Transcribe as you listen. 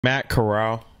Matt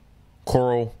Corral.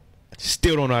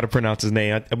 Still don't know how to pronounce his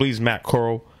name. I believe it's Matt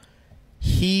Corral.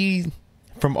 He,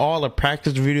 from all the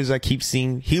practice videos I keep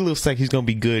seeing, he looks like he's going to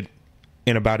be good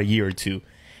in about a year or two.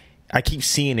 I keep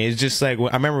seeing it. It's just like,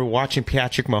 I remember watching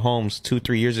Patrick Mahomes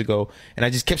 2-3 years ago, and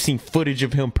I just kept seeing footage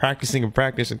of him practicing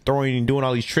and throwing and doing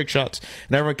all these trick shots.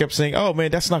 And everyone kept saying, oh, man,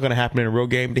 that's not going to happen in a real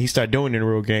game. Then he started doing it in a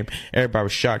real game. Everybody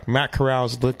was shocked. Matt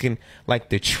Corral's looking like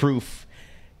the truth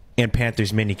in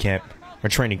Panthers minicamp or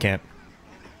training camp.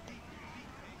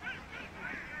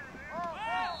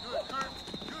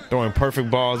 Throwing perfect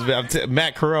balls.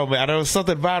 Matt Corral, man, I don't know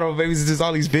something about him. Maybe it's just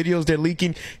all these videos they're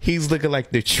leaking. He's looking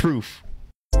like the truth.